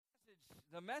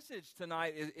The message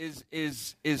tonight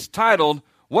is titled,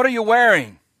 "What Are You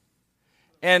Wearing?"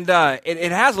 And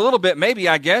it has a little bit, maybe,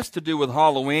 I guess, to do with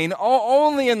Halloween,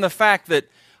 only in the fact that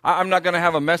I'm not going to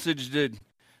have a message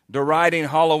deriding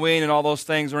Halloween and all those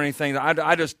things or anything. What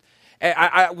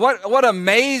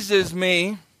amazes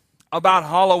me about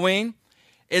Halloween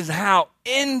is how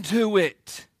into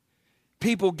it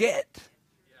people get.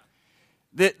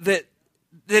 That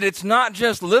it's not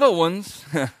just little ones.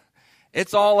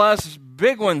 It's all us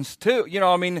big ones, too. You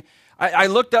know, I mean, I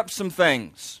looked up some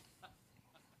things.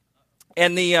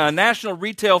 And the National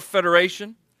Retail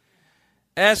Federation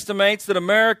estimates that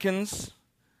Americans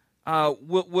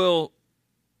will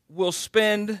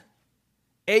spend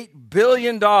 $8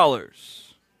 billion on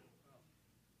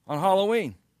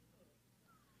Halloween.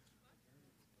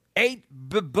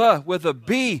 With a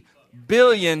B,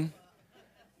 billion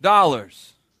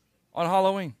dollars on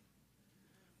Halloween.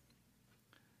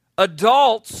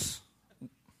 Adults,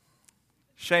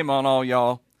 shame on all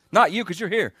y'all. Not you, because you're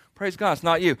here. Praise God, it's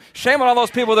not you. Shame on all those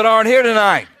people that aren't here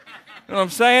tonight. You know what I'm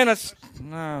saying?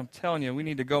 I'm telling you, we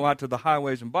need to go out to the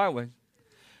highways and byways.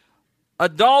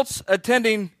 Adults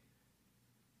attending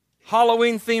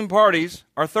Halloween-themed parties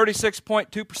are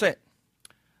 36.2%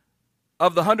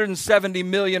 of the 170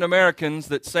 million Americans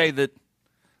that say that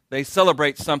they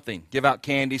celebrate something, give out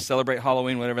candy, celebrate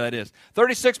Halloween, whatever that is.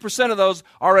 36% of those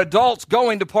are adults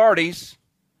going to parties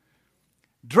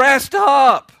dressed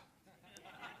up.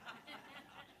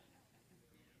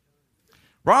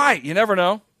 Right, you never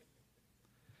know.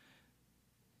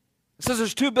 It says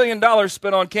there's $2 billion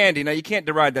spent on candy. Now, you can't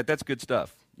deride that. That's good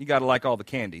stuff. You got to like all the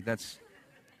candy.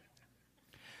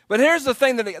 But here's the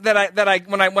thing that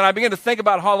when I begin to think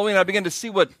about Halloween, I begin to see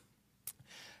what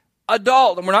and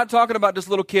we're not talking about just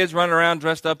little kids running around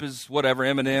dressed up as whatever,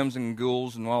 M&Ms and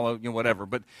ghouls and all, whatever.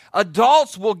 But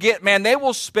adults will they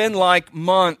will spend like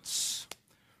months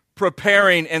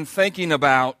preparing and thinking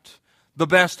about the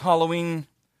best Halloween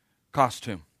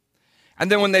costume. And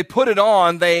then when they put it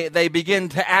on, they begin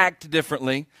to act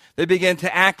differently. They begin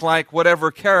to act like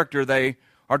whatever character they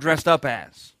are dressed up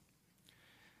as.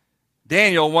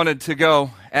 Daniel wanted to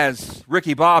go as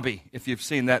Ricky Bobby, if you've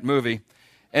seen that movie,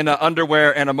 in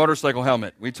underwear and a motorcycle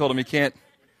helmet. We told him he can't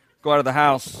go out of the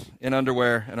house in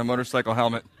underwear and a motorcycle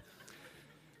helmet.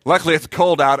 Luckily, it's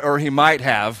cold out, or he might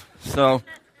have. So,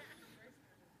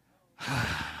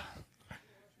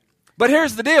 but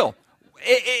here's the deal.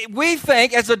 We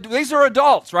think, these are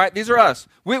adults, right? These are us.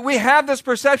 We have this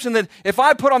perception that if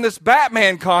I put on this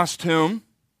Batman costume,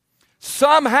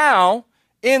 somehow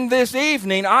in this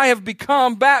evening I have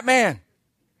become Batman.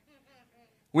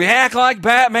 We act like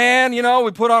Batman,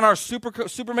 we put on our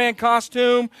Superman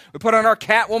costume, we put on our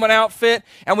Catwoman outfit,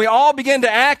 and we all begin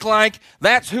to act like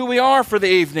that's who we are for the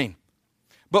evening.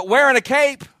 But wearing a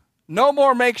cape no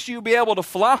more makes you be able to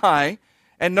fly,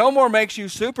 and no more makes you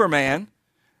Superman,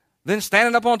 than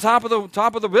standing up on top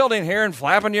of the building here and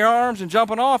flapping your arms and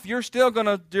jumping off.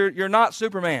 You're not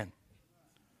Superman.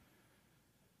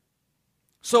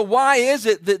 So why is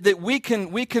it that we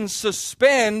can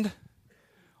suspend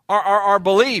our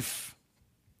belief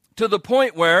to the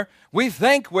point where we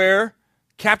think we're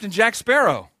Captain Jack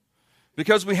Sparrow?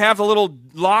 Because we have the little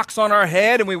locks on our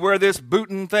head and we wear this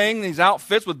booting thing, these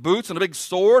outfits with boots and a big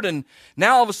sword, and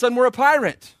now all of a sudden we're a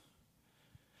pirate.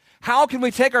 How can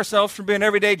we take ourselves from being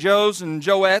everyday Joes and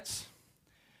Joettes,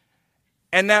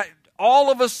 and that all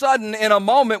of a sudden, in a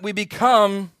moment, we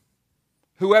become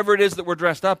whoever it is that we're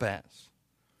dressed up as?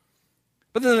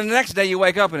 But then the next day you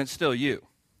wake up and it's still you.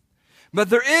 But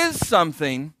there is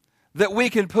something that we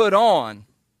can put on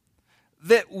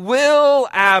that will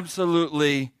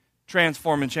absolutely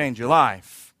transform and change your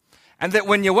life. And that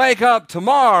when you wake up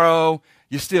tomorrow,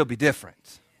 you still be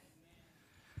different.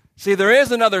 See, there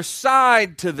is another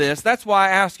side to this. That's why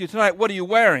I ask you tonight, what are you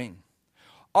wearing?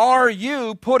 Are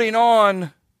you putting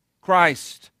on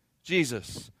Christ,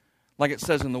 Jesus, like it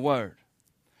says in the Word?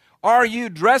 Are you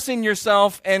dressing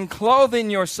yourself and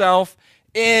clothing yourself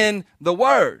in the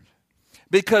Word?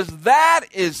 Because that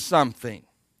is something.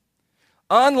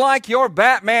 Unlike your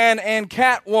Batman and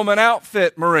Catwoman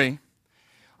outfit, Marie.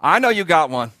 I know you got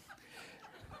one.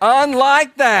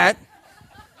 Unlike that,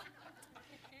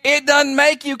 it doesn't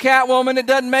make you Catwoman. It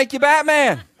doesn't make you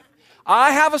Batman.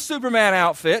 I have a Superman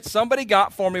outfit somebody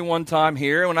got for me one time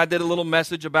here when I did a little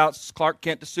message about Clark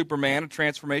Kent to Superman, a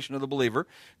transformation of the believer.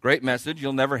 Great message.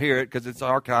 You'll never hear it because it's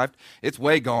archived. It's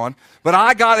way gone. But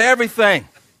I got everything.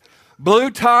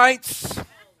 Blue tights.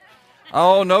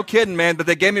 Oh, no kidding, man. But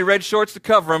they gave me red shorts to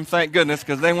cover them, thank goodness,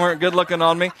 because they weren't good looking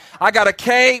on me. I got a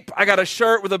cape. I got a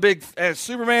shirt with a big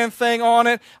Superman thing on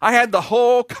it. I had the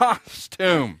whole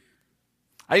costume.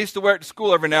 I used to wear it to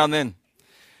school every now and then.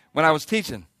 when I was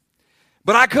teaching.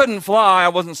 But I couldn't fly. I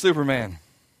wasn't Superman.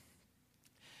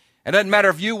 It doesn't matter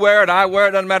if you wear it, I wear it.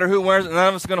 It doesn't matter who wears it. None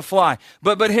of us are going to fly.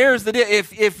 But here's the deal.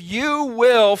 If you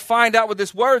will find out what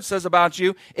this word says about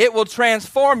you, it will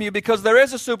transform you because there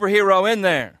is a superhero in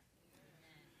there.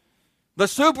 The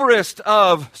superest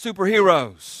of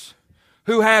superheroes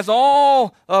who has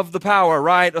all of the power,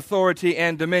 right, authority,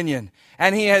 and dominion.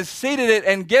 And he has seated it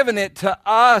and given it to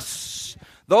us,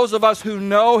 those of us who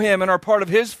know him and are part of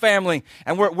his family,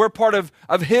 and we're part of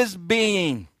his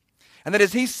being. And that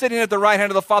as he's sitting at the right hand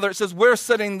of the Father, it says we're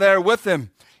sitting there with him.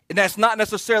 And that's not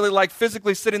necessarily like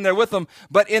physically sitting there with him,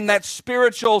 but in that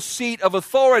spiritual seat of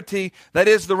authority that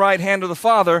is the right hand of the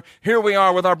Father. Here we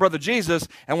are with our brother Jesus,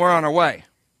 and we're on our way.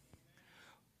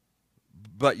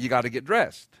 But you got to get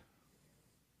dressed.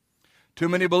 Too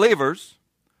many believers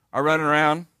are running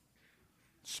around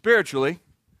spiritually,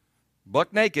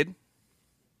 buck naked,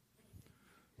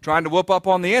 trying to whoop up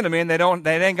on the enemy, and they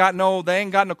ain't got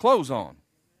no clothes on.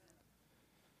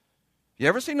 You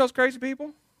ever seen those crazy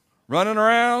people running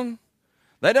around?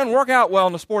 That doesn't work out well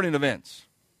in the sporting events.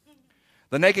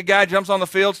 The naked guy jumps on the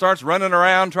field, starts running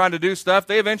around trying to do stuff.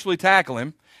 They eventually tackle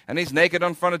him, and he's naked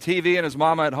in front of TV and his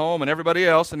mama at home and everybody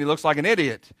else, and he looks like an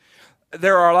idiot.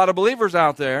 There are a lot of believers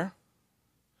out there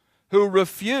who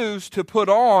refuse to put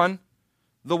on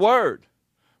the Word,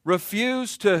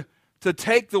 refuse to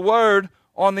take the Word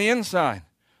on the inside,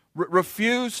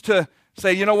 refuse to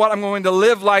say, you know what, I'm going to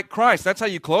live like Christ. That's how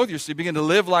you clothe yourself. You begin to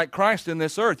live like Christ in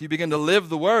this earth. You begin to live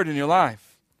the Word in your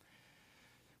life.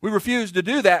 We refuse to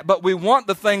do that, but we want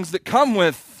the things that come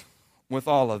with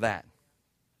all of that.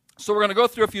 So we're going to go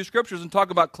through a few scriptures and talk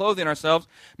about clothing ourselves,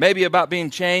 maybe about being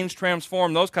changed,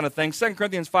 transformed, those kind of things. 2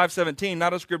 Corinthians 5:17,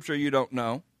 not a scripture you don't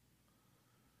know.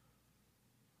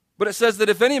 But it says that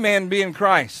if any man be in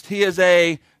Christ, he is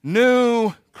a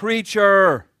new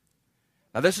creature.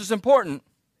 Now this is important.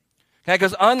 Okay,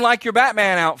 because unlike your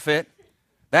Batman outfit,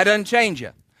 that doesn't change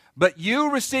you. But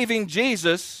you receiving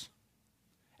Jesus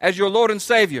as your Lord and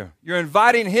Savior, you're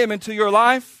inviting him into your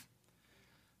life.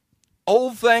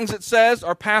 Old things, it says,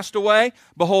 are passed away.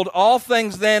 Behold, all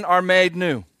things then are made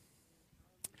new.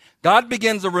 God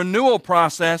begins a renewal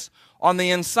process on the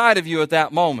inside of you at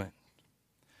that moment.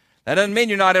 That doesn't mean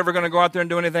you're not ever going to go out there and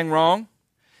do anything wrong.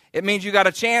 It means you got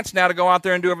a chance now to go out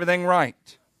there and do everything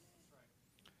right.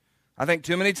 I think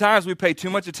too many times we pay too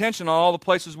much attention on all the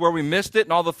places where we missed it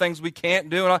and all the things we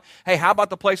can't do. Hey, how about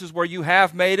the places where you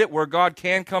have made it, where God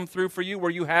can come through for you,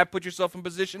 where you have put yourself in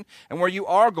position, and where you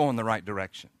are going the right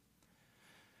direction?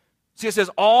 See, it says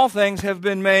all things have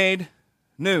been made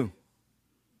new.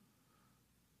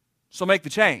 So make the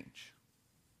change.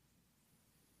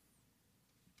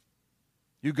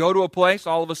 You go to a place,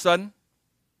 all of a sudden,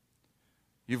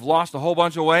 you've lost a whole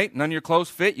bunch of weight, none of your clothes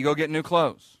fit, you go get new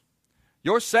clothes.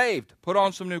 You're saved. Put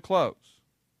on some new clothes.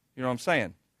 You know what I'm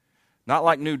saying? Not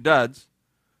like new duds.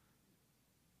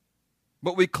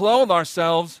 But we clothe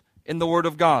ourselves in the Word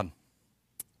of God.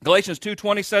 Galatians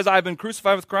 2:20 says, I have been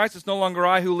crucified with Christ. It's no longer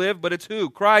I who live, but it's who?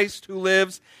 Christ who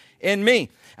lives in me.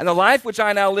 And the life which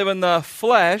I now live in the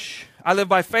flesh, I live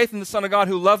by faith in the Son of God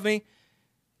who loved me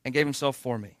and gave himself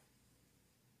for me.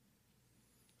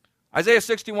 Isaiah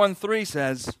 61:3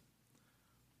 says,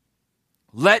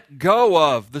 let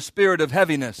go of the spirit of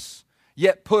heaviness,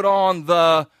 yet put on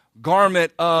the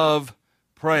garment of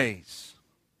praise.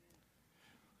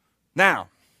 Now,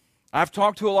 I've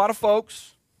talked to a lot of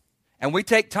folks, and we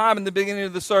take time in the beginning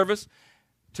of the service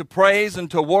to praise and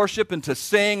to worship and to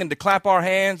sing and to clap our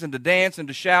hands and to dance and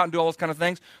to shout and do all those kind of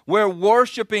things. We're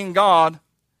worshiping God.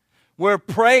 We're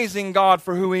praising God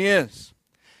for who he is.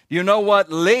 You know what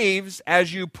leaves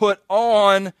as you put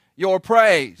on your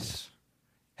praise?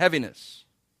 Heaviness.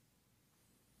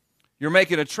 You're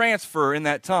making a transfer in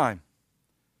that time.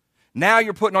 Now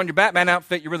you're putting on your Batman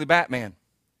outfit, you're really Batman.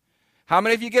 How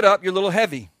many of you get up, you're a little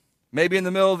heavy? Maybe in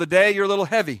the middle of the day, you're a little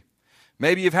heavy.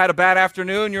 Maybe you've had a bad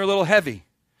afternoon, you're a little heavy.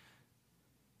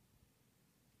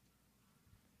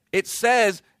 It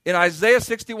says in Isaiah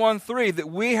 61:3 that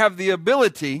we have the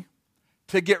ability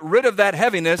to get rid of that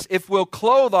heaviness if we'll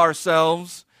clothe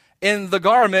ourselves in the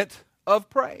garment of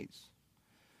praise.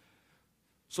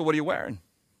 So what are you wearing?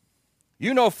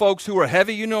 You know folks who are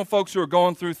heavy. You know folks who are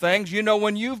going through things. You know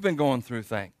when you've been going through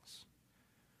things.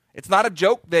 It's not a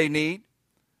joke they need.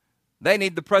 They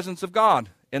need the presence of God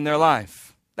in their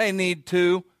life. They need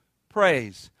to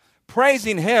praise.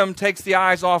 Praising him takes the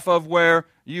eyes off of where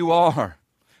you are.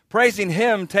 Praising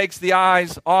him takes the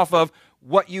eyes off of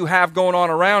what you have going on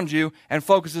around you and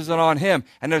focuses it on him.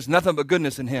 And there's nothing but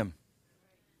goodness in him.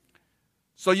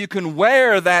 So you can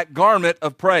wear that garment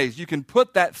of praise. You can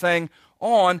put that thing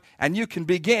on, and you can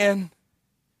begin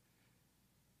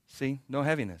See, no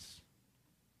heaviness.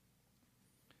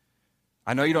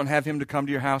 I know you don't have him to come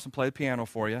to your house and play the piano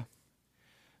for you,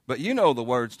 but you know the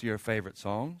words to your favorite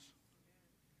songs.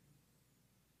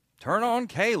 Turn on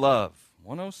K-Love,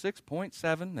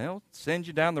 106.7. They'll send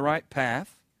you down the right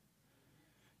path.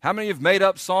 How many have made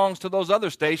up songs to those other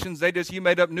stations? You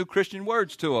made up new Christian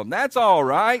words to them. That's all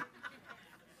right.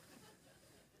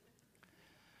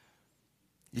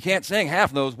 You can't sing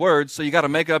half those words, so you got to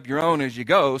make up your own as you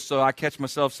go, so I catch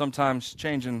myself sometimes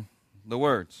changing the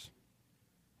words.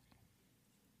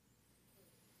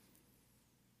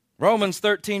 Romans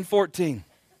 13:14.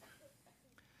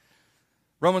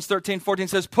 Romans 13:14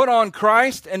 says, "Put on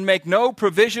Christ and make no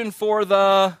provision for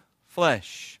the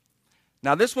flesh."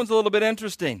 Now this one's a little bit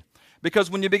interesting, because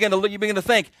when you begin to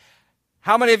think,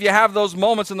 how many of you have those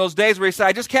moments in those days where you say,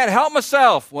 I just can't help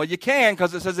myself? Well, you can,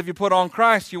 because it says if you put on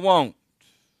Christ, you won't.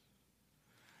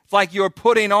 It's like you're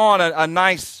putting on a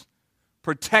nice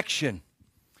protection.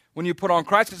 When you put on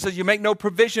Christ, it says you make no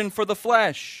provision for the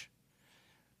flesh.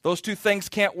 Those two things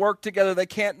can't work together. They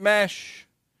can't mesh.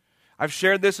 I've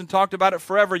shared this and talked about it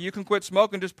forever. You can quit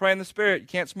smoking, just pray in the Spirit. You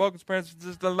can't smoke in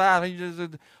the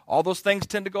Spirit. All those things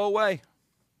tend to go away.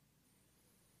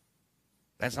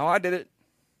 That's how I did it.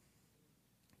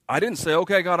 I didn't say,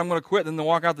 okay, God, I'm going to quit, and then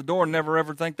walk out the door and never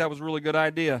ever think that was a really good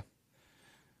idea.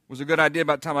 It was a good idea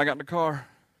by the time I got in the car.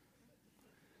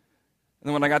 And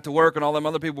then when I got to work and all them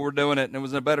other people were doing it, and it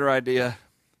was a better idea.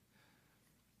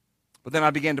 But then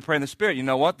I began to pray in the Spirit. You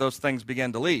know what? Those things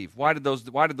began to leave. Why did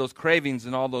those cravings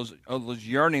and all those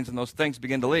yearnings and those things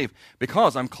begin to leave?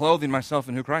 Because I'm clothing myself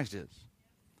in who Christ is.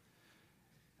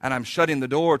 And I'm shutting the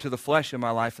door to the flesh in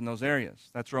my life in those areas.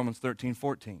 That's Romans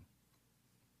 13:14.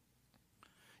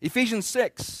 Ephesians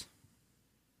 6,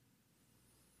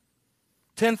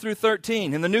 10 through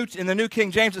 13. In the New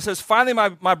King James it says, "Finally,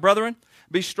 my brethren,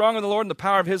 be strong in the Lord and the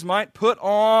power of his might. Put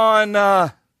on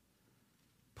the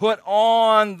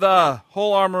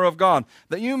whole armor of God,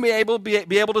 that you may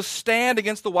be able to stand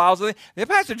against the wiles of the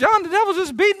Pastor John, the devil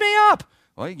just beat me up."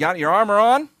 Well, you got your armor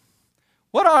on?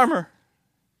 What armor?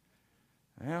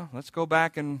 Well, let's go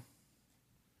back and...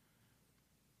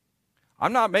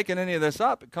 I'm not making any of this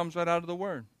up. It comes right out of the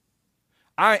Word.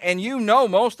 And you know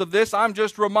most of this. I'm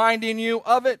just reminding you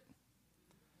of it.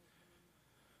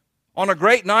 On a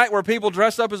great night where people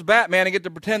dress up as Batman and get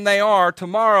to pretend they are,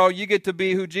 tomorrow you get to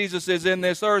be who Jesus is in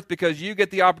this earth, because you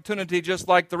get the opportunity, just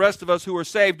like the rest of us who are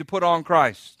saved, to put on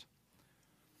Christ.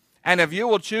 And if you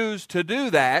will choose to do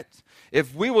that,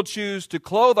 if we will choose to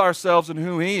clothe ourselves in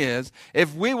who He is,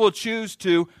 if we will choose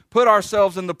to put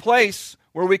ourselves in the place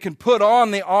where we can put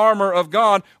on the armor of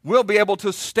God, we'll be able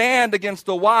to stand against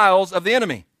the wiles of the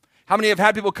enemy. How many have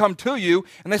had people come to you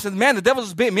and they said, "Man, the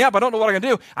devil's beating me up. I don't know what I can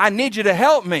do. I need you to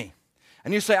help me."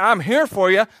 And you say, "I'm here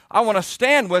for you. I want to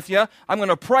stand with you. I'm going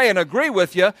to pray and agree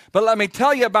with you. But let me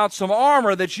tell you about some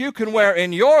armor that you can wear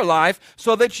in your life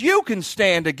so that you can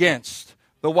stand against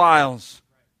the wiles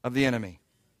of the enemy."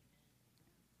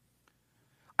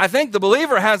 I think the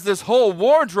believer has this whole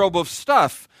wardrobe of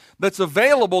stuff that's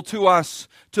available to us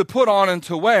to put on and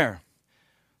to wear.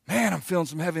 Man, I'm feeling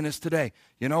some heaviness today.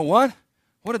 You know what?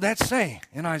 What did that say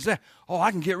in Isaiah? Oh, I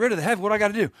can get rid of the heavy. What do I got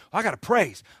to do? I got to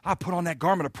praise. I put on that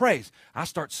garment of praise. I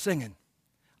start singing.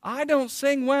 I don't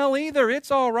sing well either.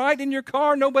 It's all right in your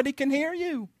car. Nobody can hear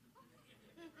you.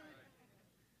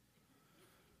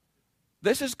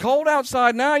 This is cold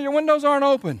outside now. Your windows aren't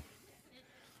open.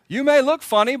 You may look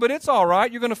funny, but it's all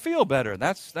right. You're going to feel better.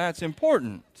 That's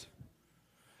important.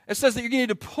 It says that you need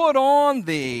to put on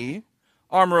the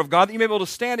armor of God, that you may be able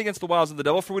to stand against the wiles of the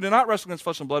devil. For we do not wrestle against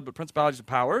flesh and blood, but principalities and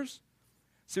powers.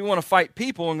 See, we want to fight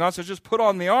people, and God says just put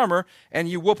on the armor, and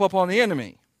you whoop up on the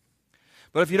enemy.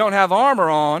 But if you don't have armor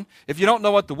on, if you don't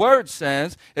know what the Word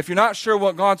says, if you're not sure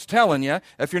what God's telling you,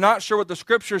 if you're not sure what the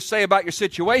Scriptures say about your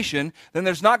situation, then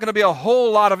there's not going to be a whole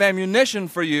lot of ammunition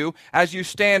for you as you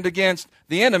stand against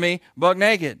the enemy buck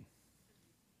naked.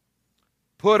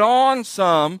 Put on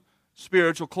some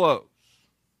spiritual clothes.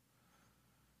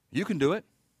 You can do it.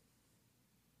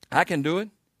 I can do it.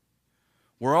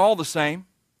 We're all the same,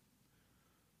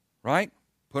 right?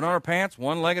 Put on our pants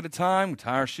one leg at a time. We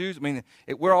tie our shoes. I mean,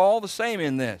 we're all the same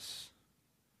in this.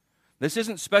 This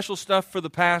isn't special stuff for the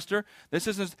pastor.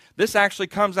 This actually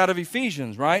comes out of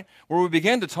Ephesians, right? Where we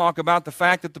begin to talk about the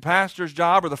fact that the pastor's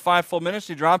job or the fivefold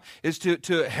ministry job is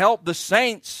to help the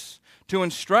saints, to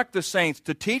instruct the saints,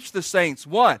 to teach the saints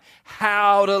what?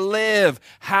 How to live,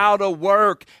 how to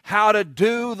work, how to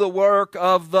do the work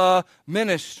of the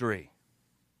ministry.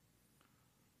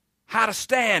 how to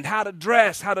stand, how to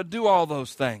dress, how to do all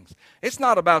those things. It's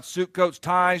not about suit coats,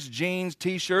 ties, jeans,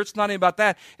 T-shirts. It's not even about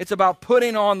that. It's about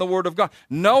putting on the Word of God.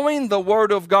 Knowing the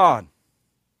Word of God.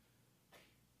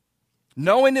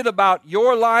 Knowing it about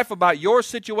your life, about your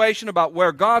situation, about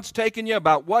where God's taken you,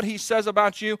 about what He says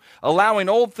about you, allowing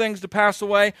old things to pass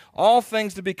away, all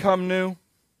things to become new.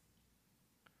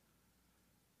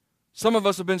 Some of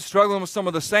us have been struggling with some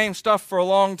of the same stuff for a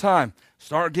long time.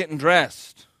 Start getting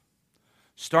dressed.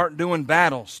 Start doing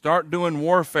battle. Start doing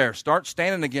warfare. Start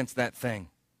standing against that thing.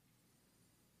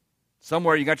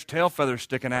 Somewhere you got your tail feathers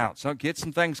sticking out. So get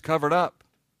some things covered up.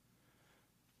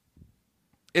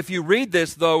 If you read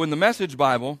this, though, in the Message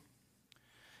Bible,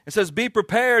 it says, be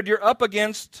prepared. You're up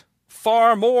against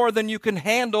far more than you can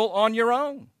handle on your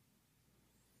own.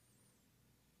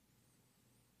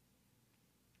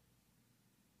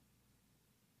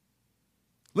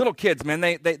 Little kids, man,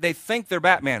 they think they're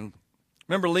Batman.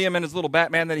 Remember Liam and his little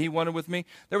Batman that he wanted with me?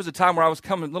 There was a time where I was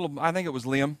coming, I think it was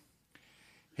Liam.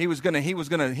 He was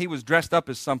dressed up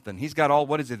as something. He's got all,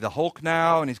 the Hulk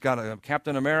now, and he's got a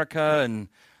Captain America and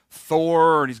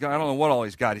Thor, and he's got, I don't know what all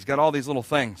he's got. He's got all these little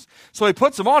things. So he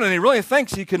puts them on, and he really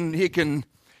thinks he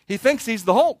thinks he's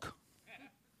the Hulk.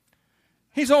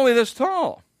 He's only this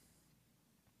tall.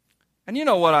 And you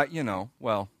know what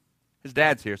his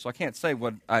dad's here, so I can't say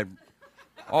what I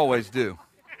always do.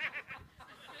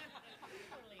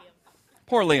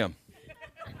 Poor Liam.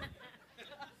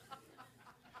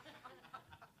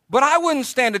 But I wouldn't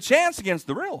stand a chance against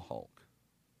the real Hulk.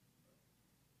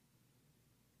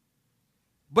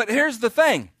 But here's the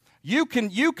thing. You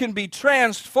can be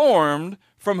transformed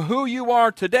from who you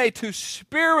are today to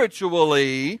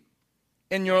spiritually,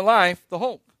 in your life, the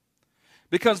Hulk.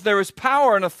 Because there is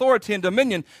power and authority and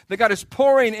dominion that God is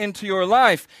pouring into your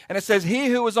life. And it says, he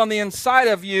who is on the inside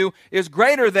of you is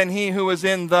greater than he who is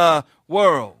in the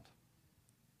world.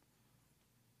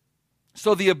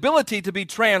 So the ability to be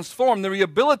transformed, the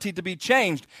ability to be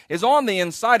changed is on the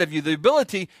inside of you. The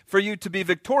ability for you to be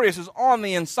victorious is on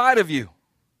the inside of you.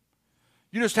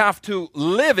 You just have to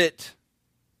live it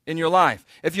in your life.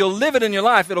 If you'll live it in your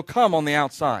life, it'll come on the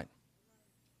outside.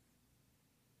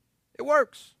 It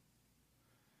works.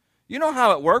 You know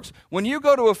how it works? When you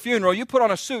go to a funeral, you put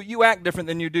on a suit, you act different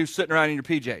than you do sitting around in your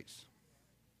PJs.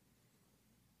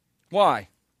 Why?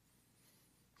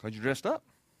 Because you're dressed up.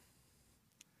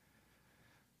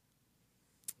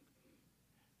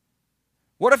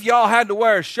 What if y'all had to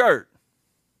wear a shirt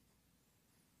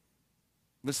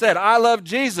that said, I love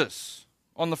Jesus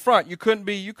on the front? You couldn't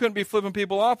be flipping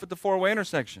people off at the four-way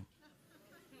intersection.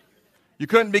 You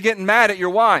couldn't be getting mad at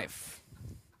your wife.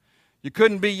 You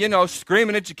couldn't be,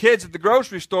 screaming at your kids at the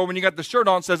grocery store when you got the shirt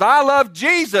on that says, I love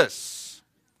Jesus.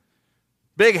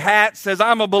 Big hat says,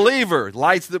 I'm a believer.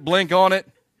 Lights that blink on it.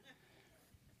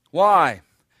 Why?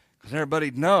 Because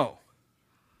everybody'd know.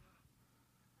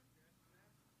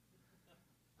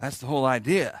 That's the whole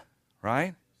idea,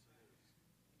 right?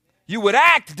 You would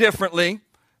act differently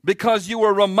because you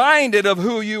were reminded of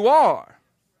who you are.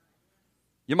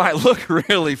 You might look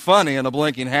really funny in a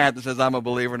blinking hat that says, I'm a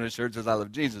believer, and a shirt that says, I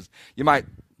love Jesus.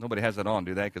 Nobody has that on,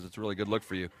 do they? Because it's a really good look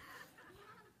for you.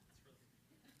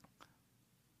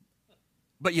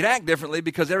 But you'd act differently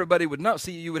because everybody would know.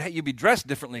 See, you'd be dressed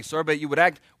differently, so everybody, you would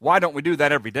act. Why don't we do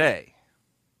that every day?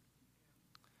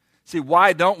 See,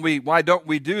 why don't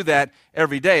we do that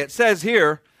every day? It says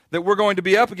here that we're going to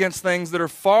be up against things that are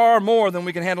far more than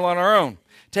we can handle on our own.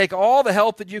 Take all the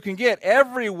help that you can get,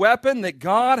 every weapon that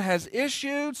God has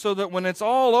issued, so that when it's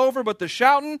all over but the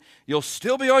shouting, you'll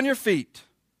still be on your feet.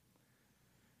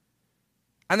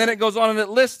 And then it goes on and it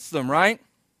lists them, right?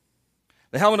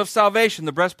 The helmet of salvation,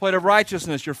 the breastplate of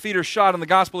righteousness, your feet are shod in the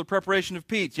gospel of preparation of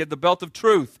peace. You have the belt of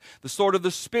truth, the sword of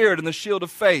the Spirit, and the shield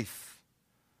of faith.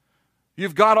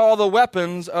 You've got all the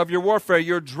weapons of your warfare.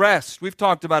 You're dressed. We've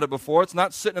talked about it before. It's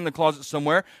not sitting in the closet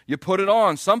somewhere. You put it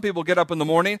on. Some people get up in the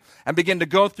morning and begin to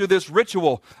go through this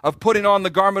ritual of putting on the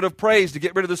garment of praise to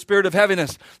get rid of the spirit of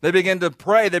heaviness. They begin to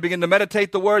pray. They begin to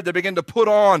meditate the word. They begin to put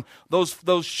on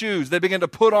those shoes. They begin to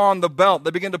put on the belt.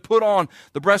 They begin to put on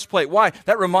the breastplate. Why?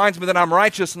 That reminds me that I'm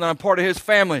righteous and that I'm part of his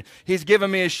family. He's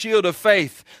given me a shield of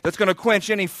faith that's going to quench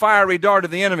any fiery dart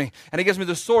of the enemy. And he gives me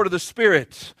the sword of the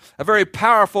Spirit, a very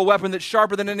powerful weapon that's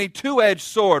sharper than any two-edged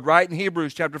sword, right? In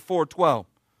Hebrews chapter 4:12.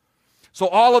 So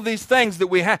all of these things that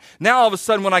we have, now all of a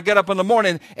sudden when I get up in the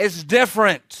morning, it's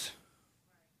different.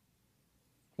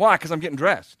 Why? Because I'm getting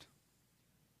dressed.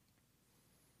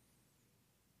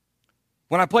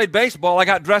 When I played baseball, I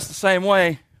got dressed the same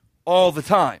way all the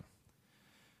time.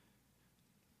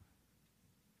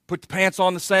 Put the pants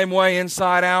on the same way,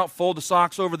 inside out, fold the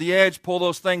socks over the edge, pull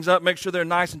those things up, make sure they're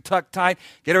nice and tucked tight,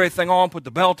 get everything on, put the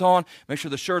belt on, make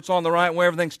sure the shirt's on the right way,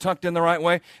 everything's tucked in the right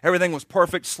way, everything was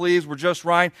perfect, sleeves were just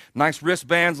right, nice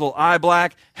wristbands, little eye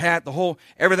black, hat,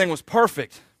 everything was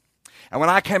perfect. And when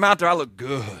I came out there, I looked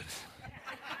good.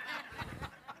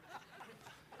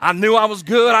 I knew I was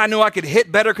good. I knew I could hit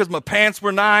better because my pants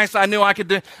were nice. I knew I could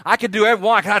do everything.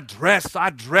 Well, I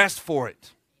dressed for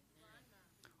it.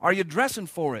 Are you dressing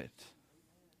for it?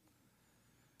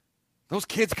 Those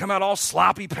kids come out all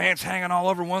sloppy, pants hanging all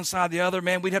over one side or the other.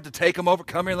 Man, we'd have to take them over.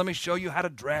 Come here, let me show you how to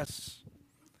dress.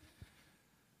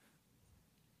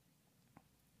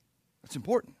 That's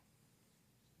important.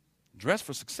 Dress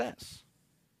for success.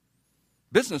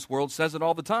 Business world says it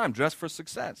all the time, dress for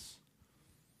success.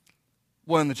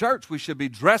 Well, in the church, we should be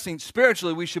dressing,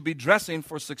 spiritually, we should be dressing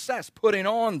for success, putting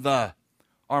on the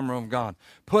armor of God,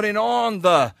 putting on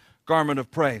the garment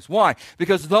of praise. Why?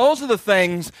 Because those are the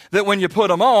things that when you put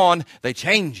them on, they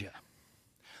change you.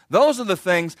 Those are the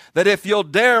things that if you'll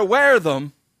dare wear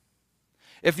them,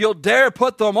 if you'll dare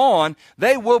put them on,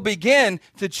 they will begin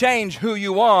to change who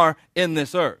you are in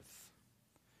this earth.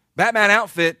 Batman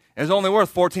outfit is only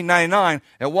worth $14.99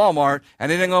 at Walmart,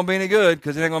 and it ain't going to be any good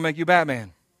because it ain't going to make you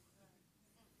Batman.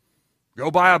 Go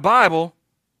buy a Bible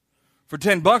for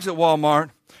 $10 at Walmart,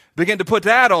 begin to put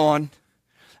that on,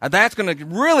 and that's going to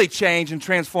really change and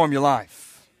transform your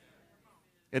life.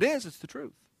 It is, it's the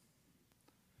truth.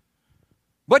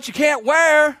 But you can't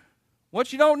wear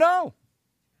what you don't know.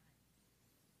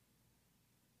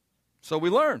 So we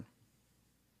learn.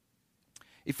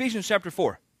 Ephesians chapter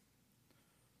 4.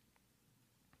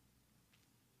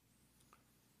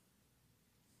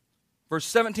 Verse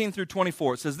 17 through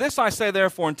 24, it says, "This I say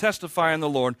therefore and testify in the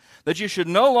Lord, that you should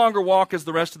no longer walk as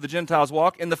the rest of the Gentiles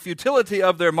walk, in the futility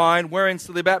of their mind, wearing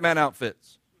silly Batman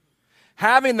outfits,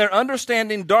 having their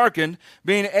understanding darkened,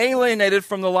 being alienated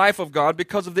from the life of God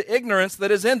because of the ignorance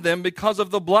that is in them, because of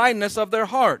the blindness of their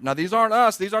heart." Now these aren't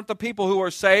us. These aren't the people who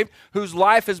are saved, whose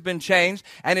life has been changed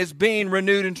and is being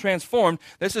renewed and transformed.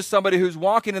 This is somebody who's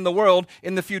walking in the world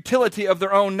in the futility of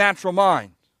their own natural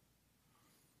mind.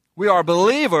 We are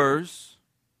believers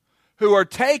who are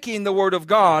taking the Word of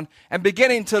God and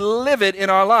beginning to live it in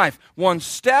our life, one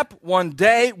step, one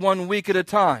day, 1 week at a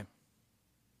time.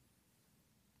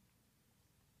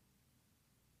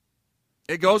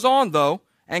 It goes on, though,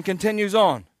 and continues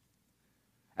on.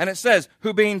 And it says,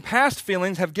 "Who being past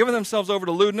feelings have given themselves over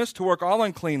to lewdness, to work all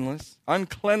uncleanliness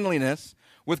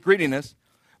with greediness.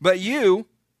 But you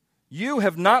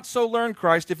have not so learned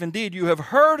Christ, if indeed you have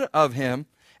heard of him,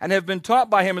 and have been taught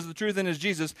by him as the truth in his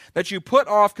Jesus, that you put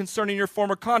off concerning your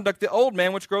former conduct the old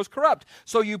man which grows corrupt."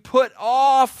 So you put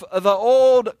off the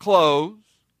old clothes,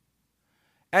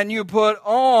 and you put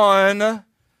on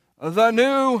the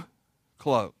new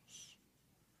clothes.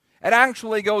 It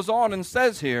actually goes on and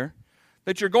says here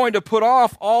that you're going to put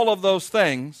off all of those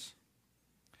things,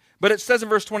 but it says in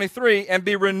verse 23, "And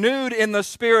be renewed in the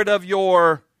spirit of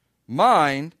your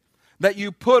mind, that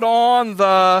you put on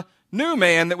the new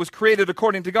man that was created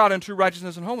according to God in true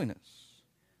righteousness and holiness."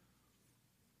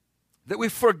 That we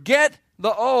forget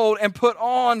the old and put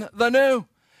on the new.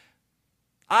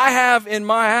 I have in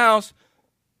my house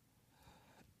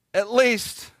at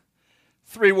least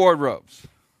 3 wardrobes.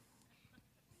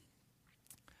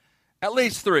 At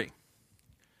least 3.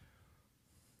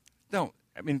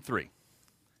 3.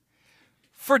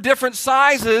 For different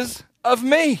sizes of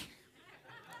me.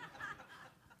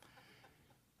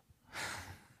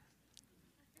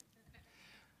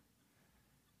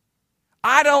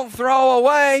 I don't throw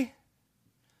away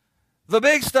the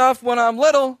big stuff when I'm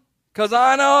little, because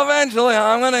I know eventually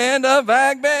I'm going to end up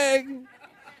back big,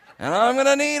 and I'm going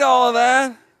to need all of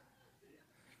that.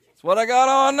 That's what I got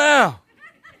on now.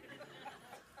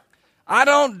 I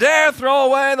don't dare throw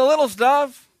away the little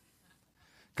stuff,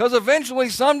 because eventually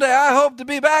someday I hope to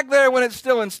be back there when it's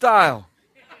still in style.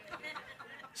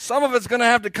 Some of it's going to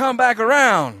have to come back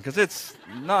around, because it's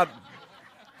not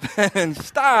been in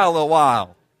style a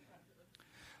while.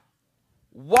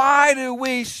 Why do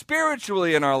we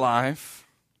spiritually in our life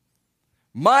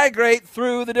migrate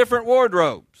through the different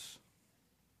wardrobes?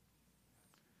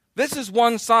 This is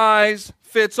one size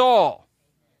fits all.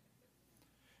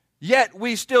 Yet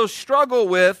we still struggle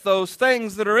with those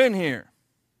things that are in here.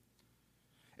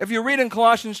 If you read in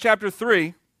Colossians chapter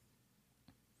 3,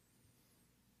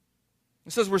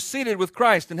 it says we're seated with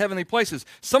Christ in heavenly places.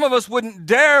 Some of us wouldn't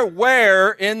dare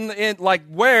wear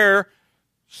wear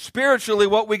spiritually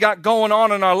what we got going on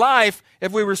in our life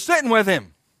if we were sitting with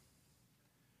him.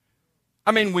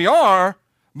 I mean, we are,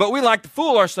 but we like to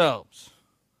fool ourselves.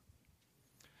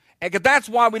 And that's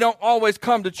why we don't always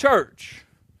come to church.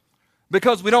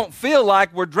 because we don't feel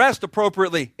like we're dressed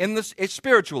appropriately in this, it's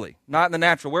spiritually, not in the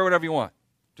natural. Wear whatever you want.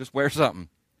 Just wear something.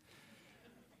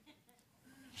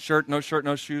 Shirt, no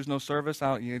shoes, no service.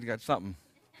 You got something.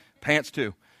 Pants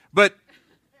too. But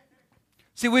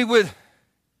see,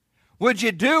 would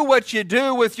you do what you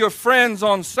do with your friends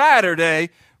on Saturday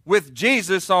with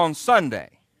Jesus on Sunday?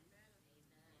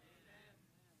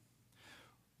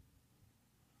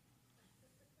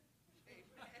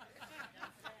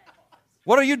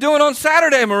 What are you doing on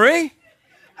Saturday, Marie?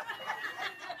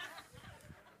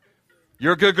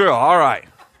 You're a good girl. All right.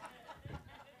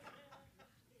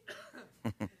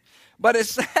 But it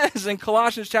says in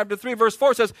Colossians chapter 3, verse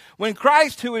 4, it says, when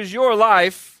Christ, who is your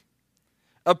life,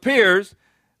 appears,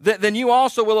 then you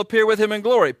also will appear with him in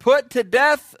glory. Put to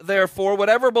death, therefore,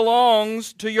 whatever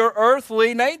belongs to your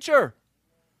earthly nature.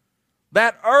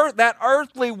 That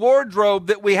earthly wardrobe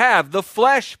that we have, the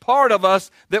flesh part of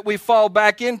us that we fall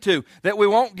back into, that we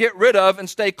won't get rid of and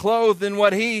stay clothed in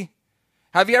what he...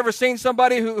 Have you ever seen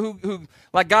somebody who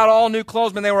like got all new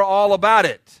clothes when they were all about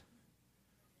it?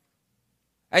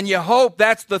 And you hope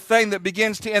that's the thing that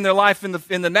begins to end their life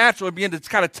in the natural, begin to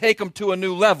kind of take them to a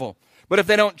new level. But if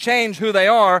they don't change who they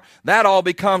are, that all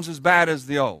becomes as bad as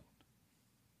the old.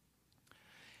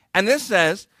 And this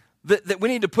says that we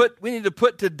need to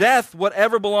put to death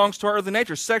whatever belongs to our earthly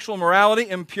nature: sexual immorality,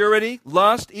 impurity,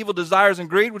 lust, evil desires, and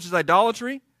greed, which is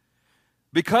idolatry.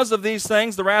 Because of these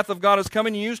things, the wrath of God is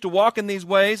coming. You used to walk in these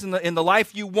ways in the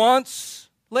life you once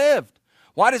lived.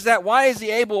 Why does that? Why is he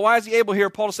able here,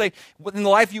 Paul, to say, in the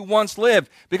life you once lived?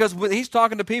 Because he's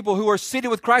talking to people who are seated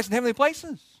with Christ in heavenly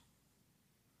places.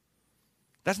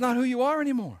 That's not who you are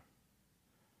anymore.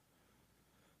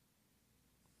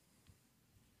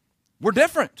 We're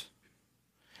different.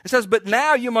 It says, but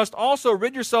now you must also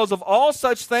rid yourselves of all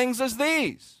such things as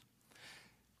these.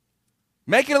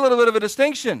 Making a little bit of a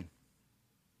distinction.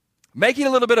 Making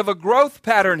a little bit of a growth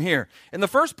pattern here. In the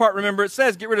first part, remember, it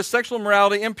says, get rid of sexual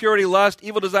immorality, impurity, lust,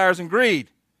 evil desires, and greed.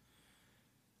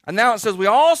 And now it says we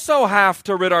also have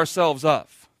to rid ourselves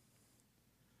of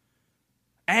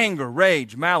anger,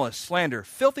 rage, malice, slander,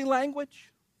 filthy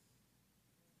language.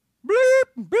 Bleep,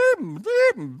 bleep,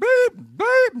 bleep, bleep,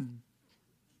 bleep.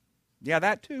 Yeah,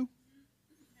 that too.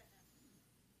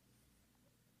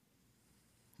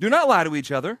 Do not lie to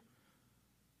each other,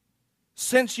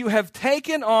 since you have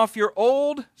taken off your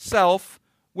old self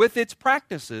with its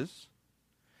practices,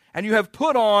 and you have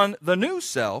put on the new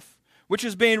self, which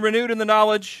is being renewed in the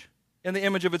knowledge in the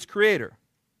image of its creator.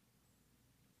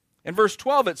 In verse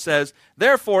 12 it says,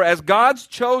 therefore, as God's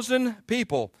chosen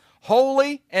people,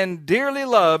 holy and dearly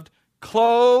loved,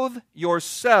 clothe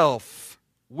yourself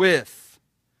with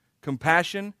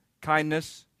compassion,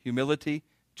 kindness, humility,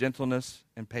 gentleness,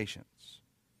 and patience.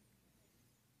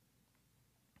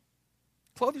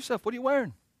 Clothe yourself. What are you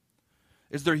wearing?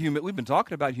 Is there humility? We've been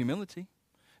talking about humility.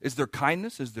 Is there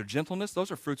kindness? Is there gentleness?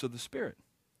 Those are fruits of the Spirit.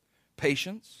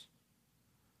 Patience.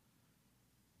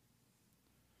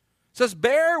 It says,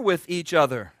 bear with each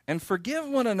other and forgive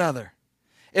one another.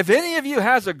 If any of you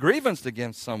has a grievance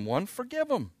against someone, forgive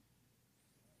them.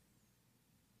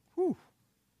 Whew.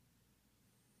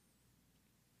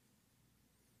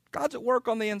 God's at work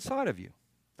on the inside of you.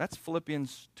 That's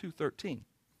Philippians 2:13.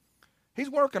 He's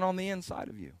working on the inside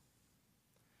of you.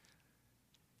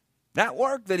 That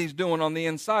work that he's doing on the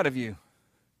inside of you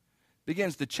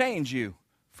begins to change you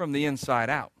from the inside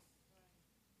out.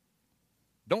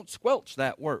 Don't squelch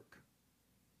that work.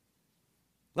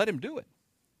 Let him do it.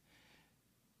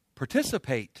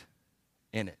 Participate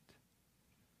in it.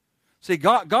 See,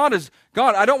 God,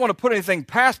 I don't want to put anything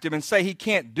past him and say he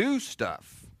can't do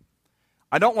stuff.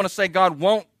 I don't want to say God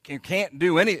can't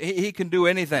do he can do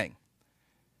anything.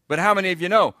 But how many of you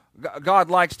know God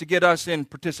likes to get us in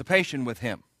participation with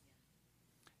him?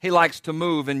 He likes to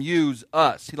move and use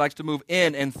us. He likes to move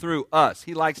in and through us.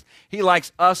 He likes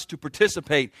us to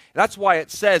participate. That's why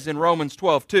it says in Romans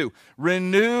 12:2,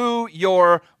 renew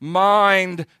your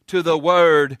mind to the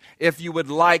word if you would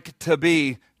like to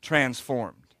be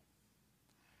transformed.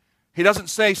 He doesn't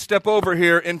say step over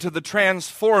here into the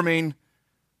transforming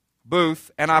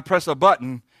booth and I press a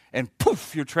button and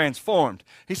poof, you're transformed.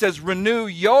 He says, renew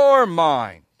your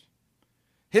mind.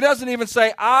 He doesn't even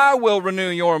say, I will renew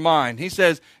your mind. He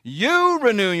says, you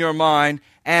renew your mind,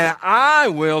 and I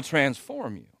will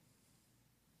transform you.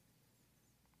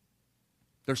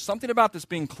 There's something about this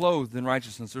being clothed in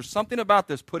righteousness. There's something about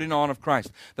this putting on of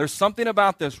Christ. There's something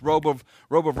about this robe of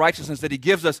righteousness that he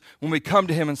gives us when we come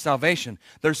to him in salvation.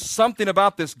 There's something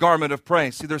about this garment of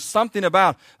praise. See, there's something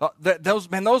about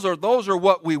those are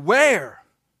what we wear.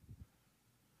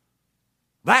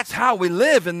 That's how we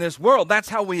live in this world. That's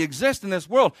how we exist in this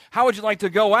world. How would you like to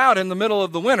go out in the middle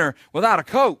of the winter without a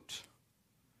coat?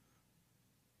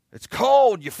 It's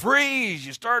cold, you freeze,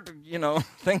 you start to,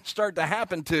 things start to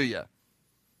happen to you.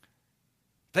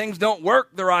 Things don't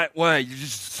work the right way. You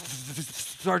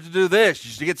just start to do this. You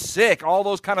just get sick, all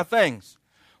those kind of things.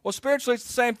 Well, spiritually, it's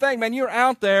the same thing, man. You're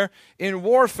out there in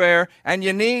warfare, and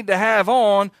you need to have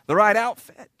on the right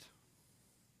outfit.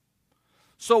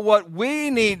 So what we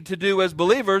need to do as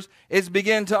believers is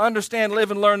begin to understand,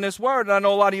 live, and learn this word. And I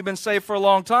know a lot of you have been saved for a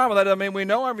long time. Well, that doesn't mean we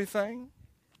know everything.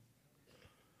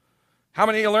 How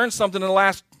many of you learned something in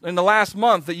the last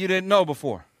month that you didn't know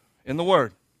before in the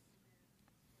Word?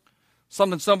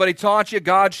 Something somebody taught you,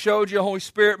 God showed you, Holy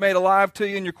Spirit made alive to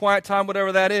you in your quiet time,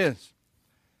 whatever that is.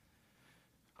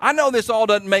 I know this all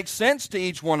doesn't make sense to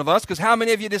each one of us, because how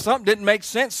many of you did something didn't make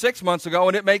sense 6 months ago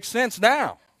and it makes sense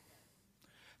now?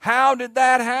 How did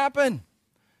that happen?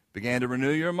 Began to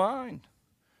renew your mind.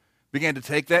 Began to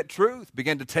take that truth.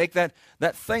 Began to take that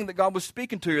thing that God was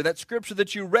speaking to you, that scripture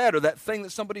that you read, or that thing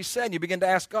that somebody said, and you begin to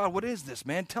ask God, what is this,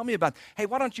 man? Tell me about it. Hey,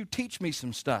 why don't you teach me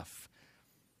some stuff?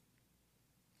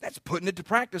 That's putting it to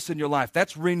practice in your life.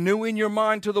 That's renewing your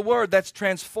mind to the Word. That's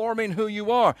transforming who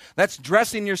you are. That's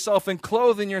dressing yourself and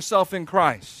clothing yourself in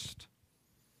Christ.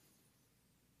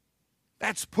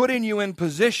 That's putting you in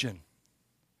position.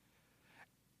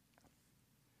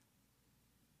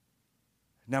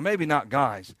 Now, maybe not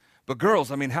guys, but girls,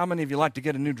 how many of you like to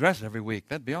get a new dress every week?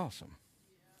 That'd be awesome.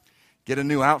 Get a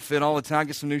new outfit all the time,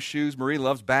 get some new shoes. Marie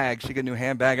loves bags. She'd get a new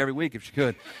handbag every week if she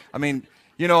could. How many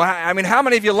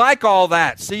of you like all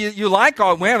that? See, you like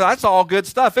all, man, that's all good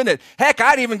stuff, isn't it? Heck,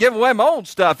 I'd even give away my old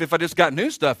stuff if I just got new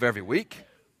stuff every week.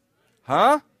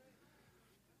 Huh?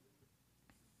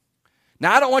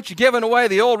 Now, I don't want you giving away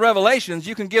the old revelations.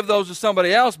 You can give those to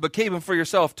somebody else, but keep them for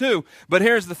yourself too. But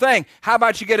here's the thing. How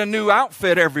about you get a new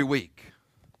outfit every week?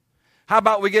 How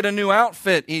about we get a new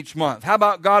outfit each month? How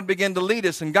about God begin to lead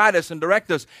us and guide us and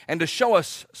direct us and to show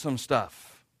us some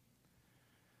stuff?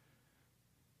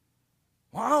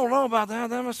 Well, I don't know about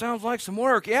that. That sounds like some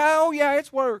work. Yeah,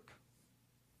 it's work.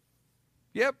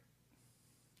 Yep.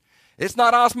 It's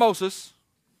not osmosis.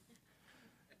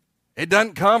 It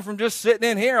doesn't come from just sitting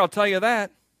in here, I'll tell you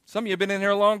that. Some of you have been in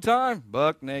here a long time,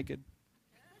 buck naked.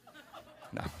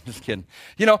 No, just kidding.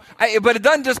 But it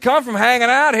doesn't just come from hanging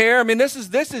out here. This is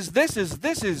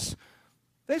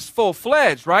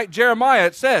full-fledged, right? Jeremiah,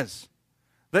 it says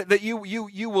that you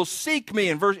will seek me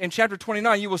in chapter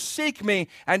 29. You will seek me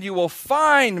and you will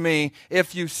find me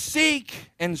if you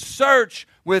seek and search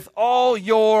with all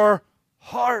your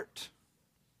heart.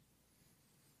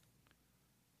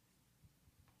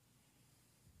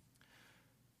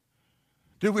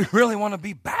 Do we really want to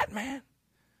be Batman?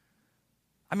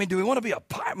 Do we want to be a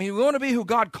pirate? We want to be who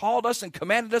God called us and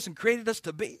commanded us and created us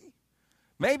to be.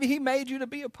 Maybe He made you to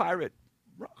be a pirate.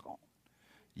 Rock on.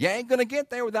 You ain't going to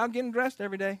get there without getting dressed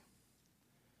every day.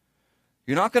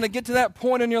 You're not going to get to that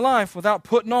point in your life without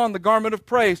putting on the garment of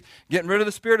praise, getting rid of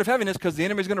the spirit of heaviness, because the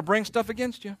enemy's going to bring stuff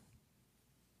against you.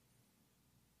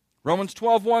 Romans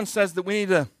 12:1 says that we need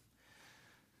to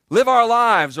live our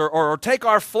lives or take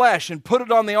our flesh and put it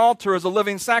on the altar as a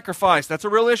living sacrifice. That's a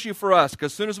real issue for us,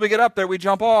 because as soon as we get up there, we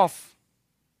jump off.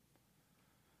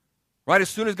 Right? As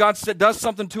soon as God does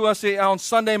something to us on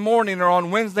Sunday morning or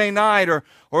on Wednesday night or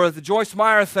at the Joyce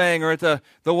Meyer thing or at the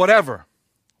whatever,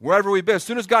 wherever we've been, as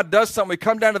soon as God does something, we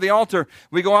come down to the altar,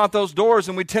 we go out those doors,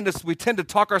 and we tend to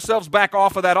talk ourselves back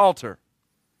off of that altar.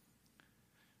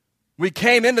 We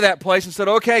came into that place and said,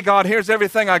 okay, God, here's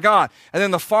everything I got. And then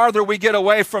the farther we get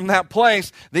away from that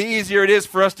place, the easier it is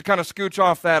for us to kind of scooch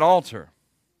off that altar.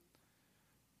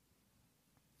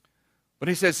 But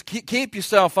He says, keep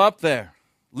yourself up there.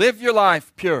 Live your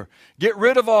life pure. Get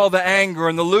rid of all the anger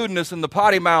and the lewdness and the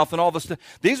potty mouth and all the stuff.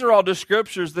 These are all just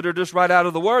scriptures that are just right out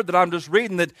of the Word that I'm just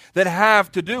reading that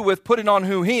have to do with putting on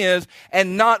who He is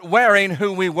and not wearing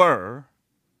who we were.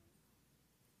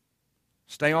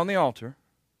 Stay on the altar.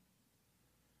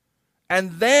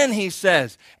 And then He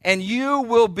says, and you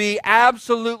will be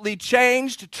absolutely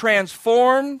changed,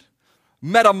 transformed,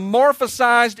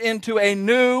 metamorphosized into a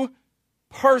new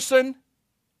person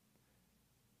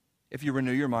if you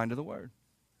renew your mind to the Word.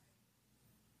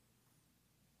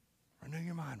 Renew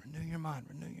your mind, renew your mind,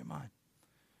 renew your mind.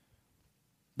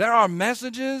 There are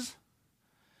messages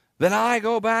that I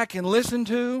go back and listen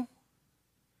to.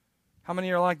 How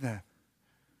many are like that?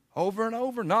 Over and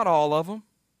over, not all of them.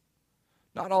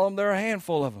 Not all of them, there are a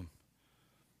handful of them.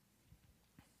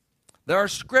 There are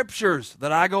scriptures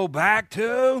that I go back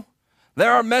to.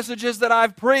 There are messages that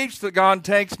I've preached that God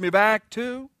takes me back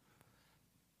to,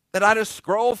 that I just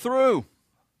scroll through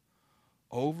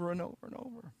over and over and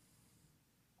over.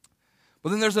 But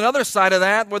then there's another side of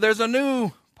that where there's a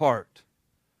new part,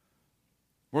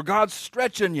 where God's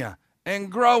stretching you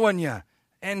and growing you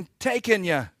and taking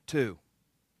you to.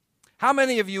 How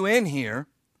many of you in here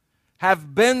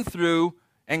have been through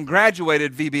and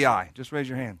graduated VBI? Just raise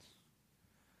your hands.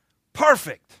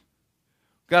 Perfect.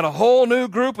 Got a whole new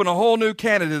group and a whole new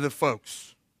candidate of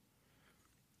folks.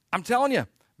 I'm telling you,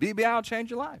 VBI will change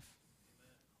your life.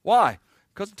 Why?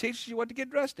 Because it teaches you what to get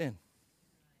dressed in.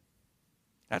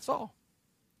 That's all.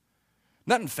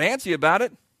 Nothing fancy about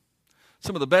it.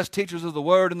 Some of the best teachers of the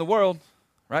Word in the world.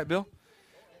 Right, Bill?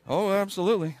 Oh,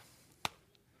 absolutely.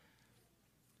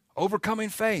 Overcoming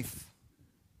faith,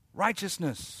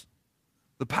 righteousness,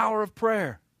 the power of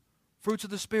prayer, fruits of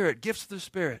the Spirit, gifts of the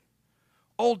Spirit,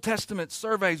 Old Testament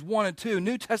surveys 1 and 2,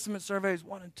 New Testament surveys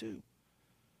 1 and 2,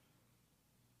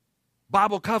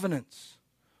 Bible covenants,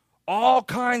 all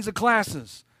kinds of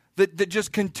classes that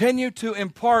just continue to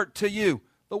impart to you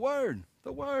the Word,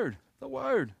 the Word, the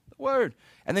Word, the Word.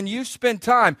 And then you spend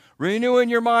time renewing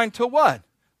your mind to what?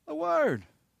 The Word.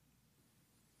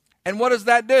 And what does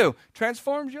that do?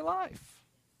 Transforms your life.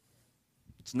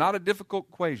 It's not a difficult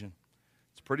equation.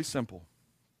 It's pretty simple.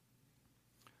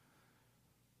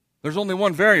 There's only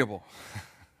one variable.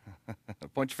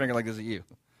 Point your finger like this at you.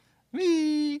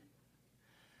 Me.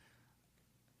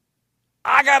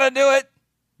 I got to do it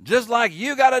just like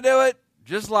you got to do it,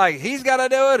 just like he's got to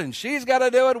do it and she's got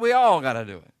to do it. We all got to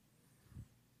do it.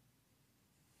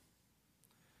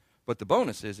 But the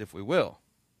bonus is, if we will,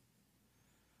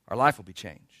 our life will be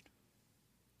changed.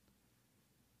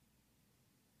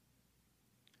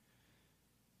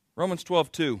 Romans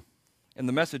 12:2 in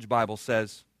the Message Bible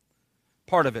says,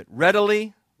 part of it,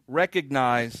 readily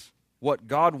recognize what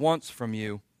God wants from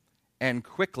you and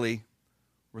quickly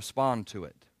respond to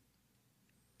it.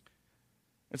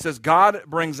 It says, God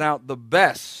brings out the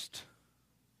best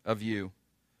of you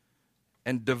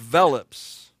and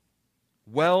develops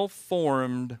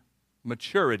well-formed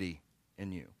maturity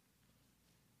in you.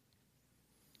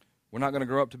 We're not going to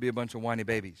grow up to be a bunch of whiny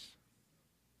babies.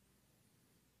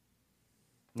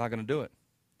 Not going to do it.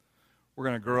 We're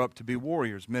going to grow up to be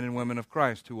warriors, men and women of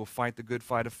Christ who will fight the good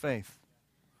fight of faith.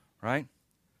 Right?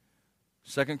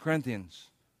 2 Corinthians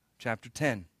chapter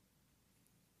 10,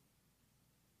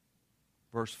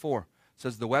 verse 4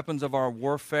 says, the weapons of our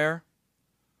warfare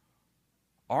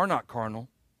are not carnal.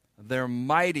 They're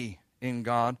mighty in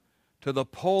God to the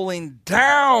pulling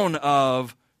down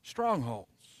of strongholds.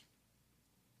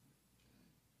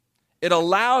 It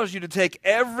allows you to take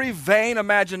every vain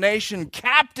imagination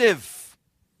captive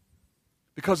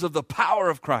because of the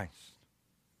power of Christ.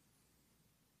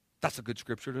 That's a good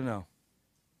scripture to know.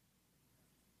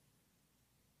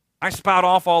 I spout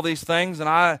off all these things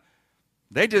and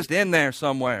they just end there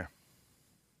somewhere.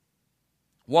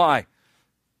 Why?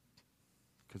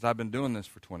 Because I've been doing this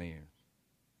for 20 years.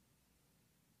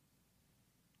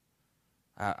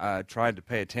 I tried to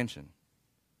pay attention.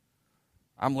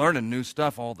 I'm learning new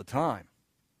stuff all the time.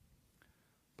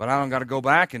 But I don't got to go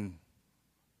back and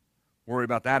worry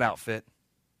about that outfit.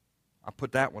 I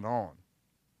put that one on.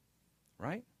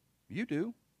 Right? You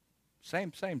do.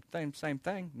 Same thing.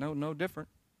 No different.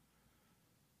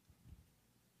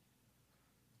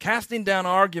 Casting down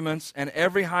arguments and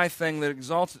every high thing that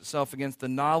exalts itself against the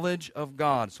knowledge of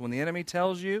God. So when the enemy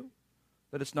tells you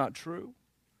that it's not true,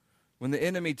 when the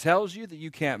enemy tells you that you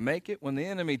can't make it, when the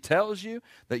enemy tells you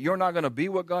that you're not going to be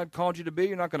what God called you to be,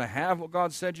 you're not going to have what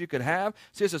God said you could have,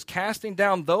 see, this is casting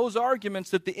down those arguments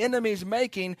that the enemy's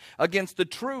making against the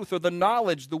truth or the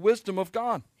knowledge, the wisdom of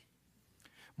God.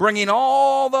 Bringing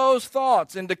all those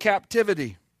thoughts into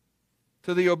captivity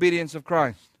to the obedience of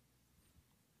Christ.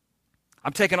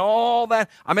 I'm taking all that,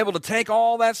 I'm able to take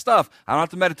all that stuff. I don't have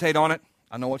to meditate on it.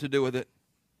 I know what to do with it.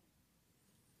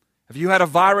 If you had a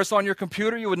virus on your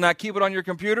computer, you would not keep it on your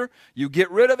computer. You get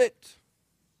rid of it.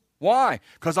 Why?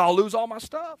 Because I'll lose all my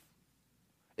stuff.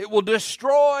 It will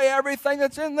destroy everything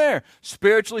that's in there.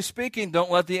 Spiritually speaking, don't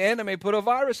let the enemy put a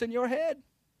virus in your head.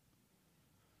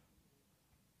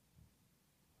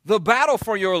 The battle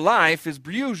for your life is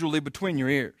usually between your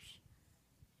ears.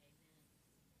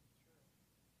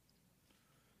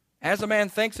 As a man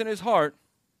thinks in his heart,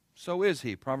 so is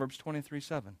he. Proverbs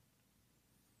 23:7.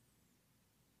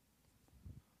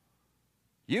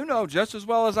 You know just as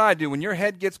well as I do, when your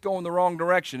head gets going the wrong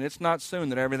direction, it's not soon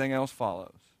that everything else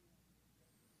follows.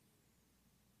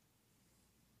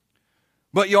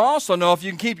 But you also know if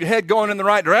you can keep your head going in the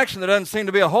right direction, there doesn't seem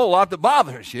to be a whole lot that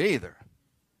bothers you either.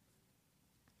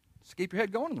 Just keep your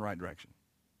head going in the right direction.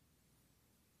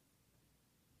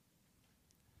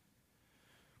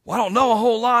 Well, I don't know a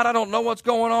whole lot. I don't know what's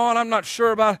going on. I'm not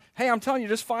sure about it. Hey, I'm telling you,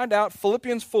 just find out.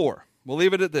 Philippians 4. We'll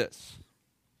leave it at this.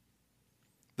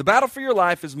 The battle for your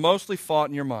life is mostly fought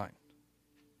in your mind.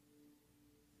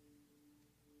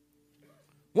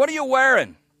 What are you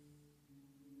wearing?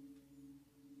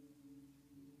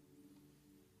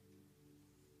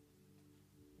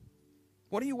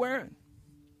 What are you wearing?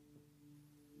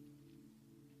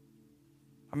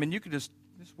 I mean, you could just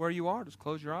where you are, just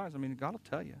close your eyes. I mean, God will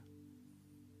tell you.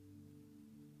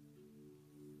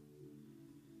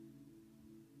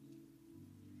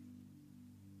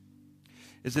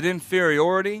 Is it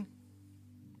inferiority?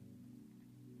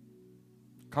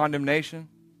 Condemnation?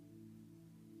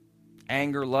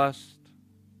 Anger, lust?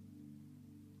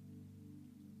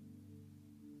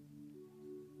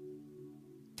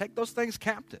 Take those things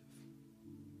captive.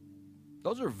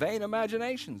 Those are vain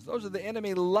imaginations. Those are the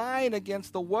enemy lying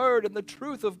against the word and the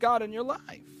truth of God in your life.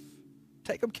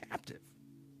 Take them captive.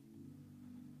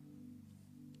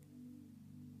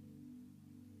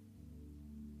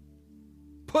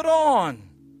 Put on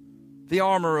the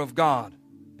armor of God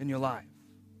in your life.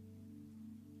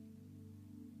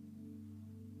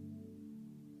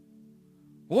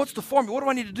 Well, what's the formula? What do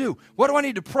I need to do? What do I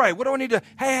need to pray? What do I need to...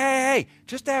 Hey,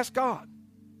 just ask God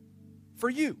for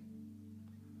you.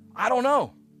 I don't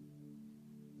know.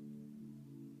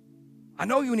 I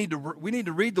know we need to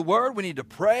read the Word. We need to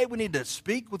pray. We need to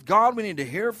speak with God. We need to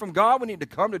hear from God. We need to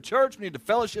come to church. We need to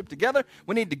fellowship together.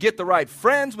 We need to get the right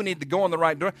friends. We need to go in the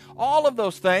right direction. All of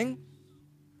those things.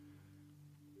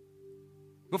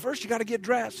 But first, you got to get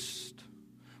dressed.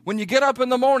 When you get up in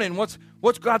the morning, what's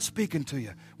God speaking to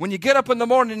you? When you get up in the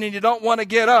morning and you don't want to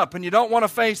get up and you don't want to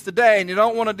face the day and you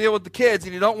don't want to deal with the kids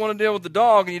and you don't want to deal with the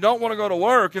dog and you don't want to go to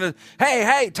work and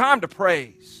hey, time to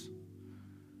praise.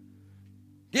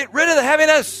 Get rid of the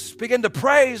heaviness. Begin to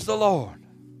praise the Lord.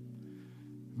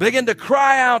 Begin to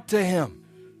cry out to Him.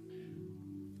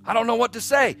 I don't know what to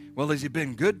say. Well, has He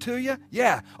been good to you?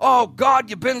 Yeah. Oh, God,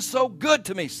 you've been so good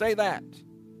to me. Say that.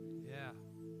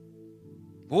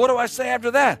 What do I say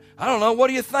after that? I don't know. What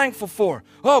are you thankful for?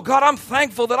 Oh, God, I'm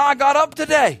thankful that I got up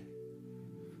today.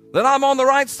 That I'm on the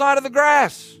right side of the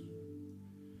grass.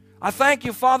 I thank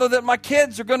you, Father, that my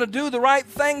kids are going to do the right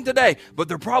thing today. But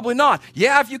they're probably not.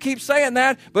 Yeah, if you keep saying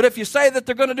that. But if you say that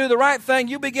they're going to do the right thing,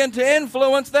 you begin to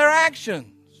influence their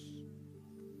actions.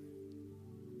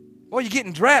 Well, you're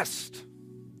getting dressed.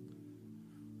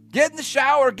 Get in the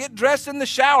shower. Get dressed in the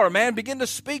shower, man. Begin to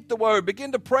speak the word.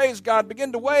 Begin to praise God.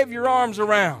 Begin to wave your arms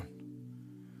around.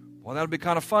 Well, that'll be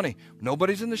kind of funny.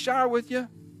 Nobody's in the shower with you.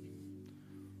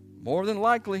 More than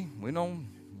likely. We know,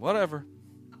 whatever.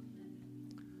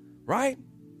 Right?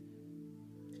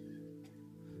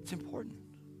 It's important.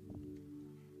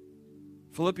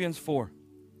 Philippians 4.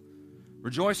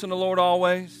 Rejoice in the Lord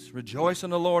always. Rejoice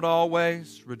in the Lord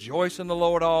always. Rejoice in the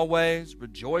Lord always.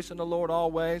 Rejoice in the Lord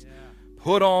always. Yeah.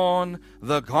 Put on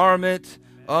the garment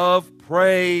of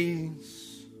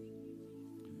praise.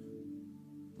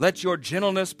 Let your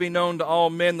gentleness be known to all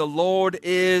men. The Lord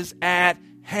is at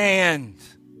hand.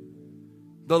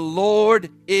 The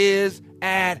Lord is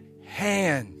at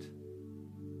hand.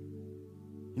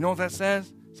 You know what that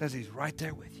says? It says He's right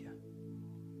there with you.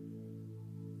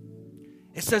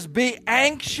 It says, be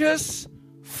anxious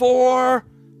for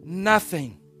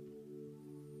nothing.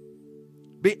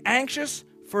 Be anxious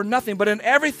for nothing, but in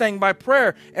everything by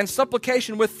prayer and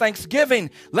supplication with thanksgiving,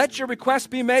 let your requests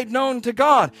be made known to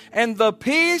God. And the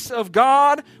peace of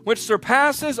God, which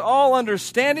surpasses all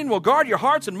understanding, will guard your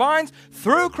hearts and minds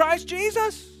through Christ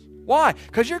Jesus. Why?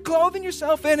 Because you're clothing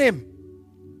yourself in Him.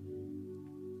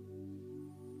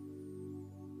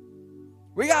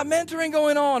 We got mentoring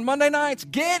going on Monday nights.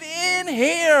 Get in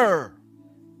here.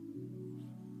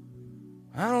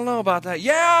 I don't know about that.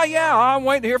 Yeah, I'm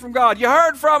waiting to hear from God. You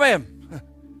heard from Him.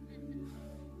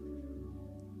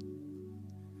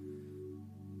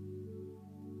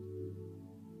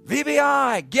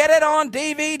 VBI, get it on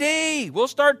DVD. We'll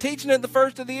start teaching it the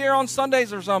first of the year on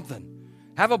Sundays or something.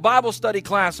 Have a Bible study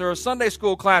class or a Sunday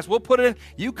school class. We'll put it in.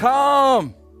 You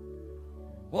come.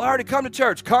 Well, I already come to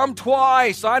church. Come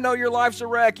twice. I know your life's a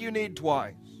wreck. You need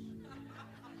twice.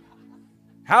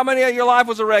 How many of your life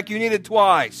was a wreck? You needed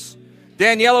twice.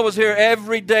 Daniela was here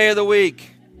every day of the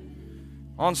week.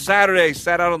 On Saturdays,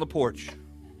 sat out on the porch.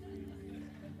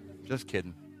 Just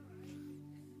kidding.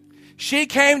 She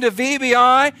came to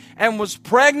VBI and was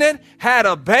pregnant, had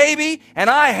a baby,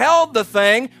 and I held the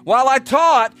thing while I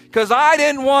taught because I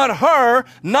didn't want her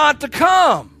not to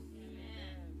come.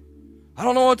 I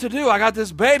don't know what to do. I got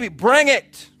this baby. Bring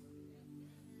it.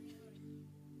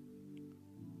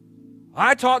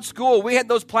 I taught school. We had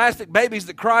those plastic babies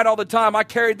that cried all the time. I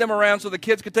carried them around so the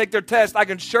kids could take their test. I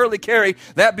can surely carry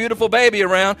that beautiful baby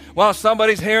around while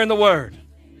somebody's hearing the word.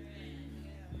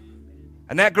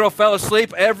 And that girl fell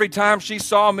asleep every time she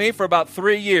saw me for about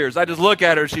 3 years. I just look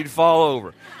at her, she'd fall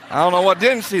over. I don't know what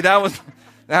didn't she?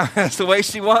 That's the way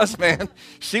she was, man.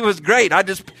 She was great.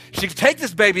 She'd take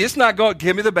this baby. It's not going,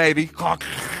 give me the baby.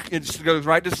 It just goes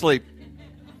right to sleep.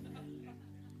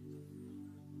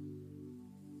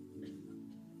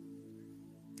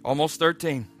 Almost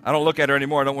 13. I don't look at her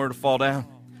anymore. I don't want her to fall down.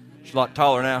 She's a lot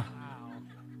taller now.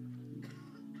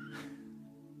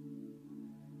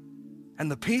 And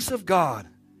the peace of God,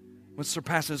 which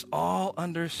surpasses all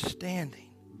understanding,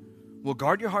 will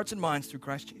guard your hearts and minds through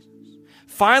Christ Jesus.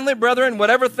 Finally, brethren,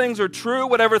 whatever things are true,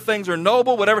 whatever things are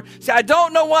noble, whatever. See, I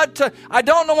don't know what to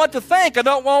think. I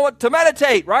don't know what to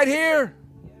meditate right here.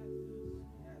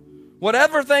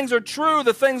 Whatever things are true,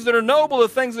 the things that are noble, the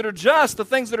things that are just, the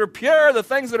things that are pure, the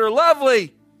things that are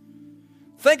lovely.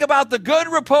 Think about the good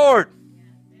report.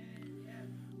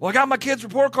 Well, I got my kid's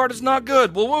report card. It's not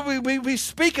good. Well, we'll be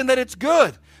speaking that it's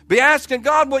good. Be asking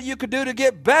God what you could do to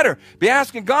get better. Be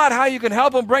asking God how you can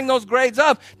help them bring those grades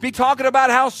up. Be talking about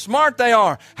how smart they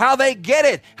are, how they get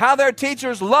it, how their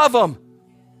teachers love them.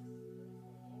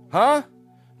 Huh?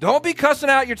 Don't be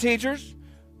cussing out your teachers.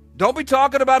 Don't be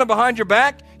talking about them behind your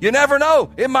back. You never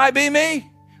know. It might be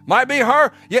me. Might be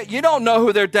her. Yeah, you don't know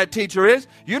who that teacher is.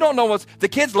 You don't know the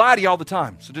kids lie to you all the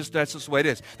time. So that's just the way it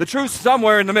is. The truth's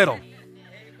somewhere in the middle.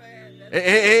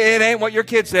 It ain't what your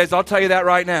kid says. I'll tell you that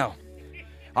right now.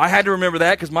 I had to remember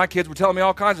that because my kids were telling me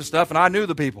all kinds of stuff and I knew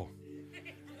the people.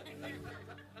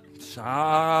 So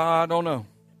I don't know.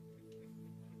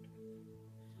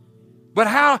 But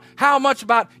how much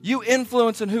about you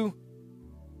influencing who?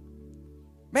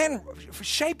 Man,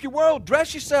 shape your world,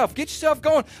 dress yourself, get yourself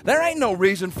going. There ain't no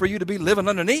reason for you to be living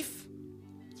underneath.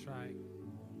 That's right.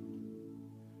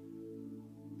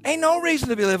 Ain't no reason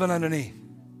to be living underneath.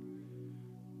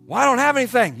 Well, I don't have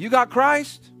anything. You got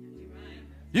Christ?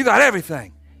 You got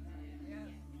everything.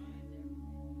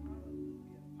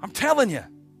 I'm telling you.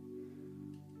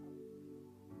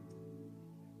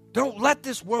 Don't let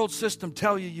this world system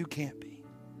tell you can't be.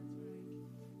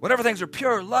 Whatever things are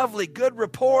pure, lovely, good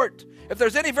report. If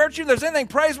there's any virtue, there's anything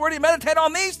praiseworthy, meditate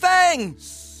on these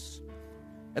things.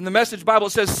 In the Message Bible, it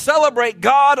says, celebrate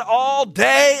God all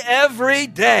day, every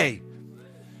day.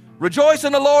 Rejoice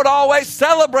in the Lord always.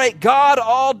 Celebrate God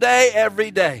all day,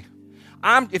 every day.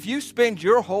 If you spend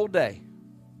your whole day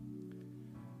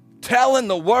telling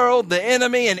the world, the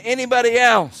enemy, and anybody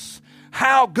else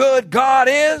how good God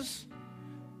is,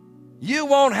 you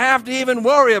won't have to even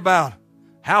worry about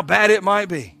how bad it might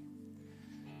be.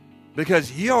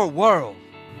 Because your world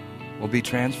will be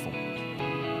transformed.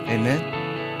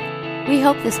 Amen. We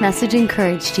hope this message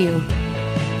encouraged you.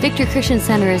 Victory Christian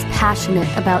Center is passionate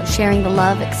about sharing the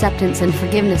love, acceptance, and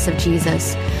forgiveness of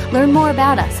Jesus. Learn more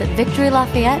about us at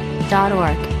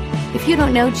victorylafayette.org. If you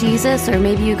don't know Jesus, or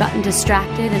maybe you've gotten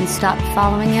distracted and stopped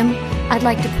following him, I'd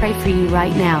like to pray for you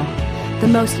right now. The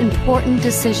most important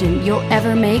decision you'll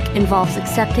ever make involves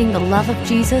accepting the love of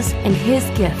Jesus and his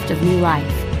gift of new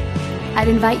life. I'd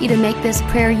invite you to make this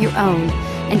prayer your own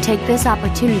and take this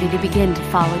opportunity to begin to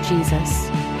follow Jesus.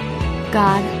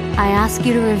 God, I ask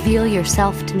you to reveal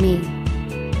yourself to me.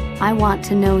 I want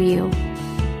to know you.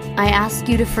 I ask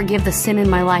you to forgive the sin in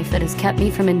my life that has kept me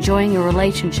from enjoying a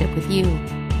relationship with you.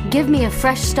 Give me a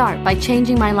fresh start by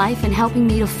changing my life and helping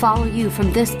me to follow you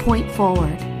from this point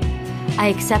forward. I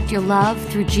accept your love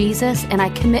through Jesus, and I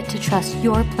commit to trust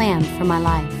your plan for my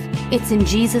life. It's in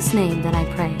Jesus' name that I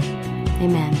pray.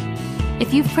 Amen.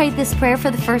 If you've prayed this prayer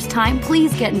for the first time,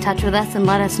 please get in touch with us and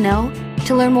let us know.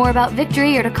 To learn more about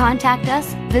Victory or to contact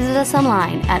us, visit us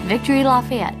online at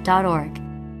victorylafayette.org.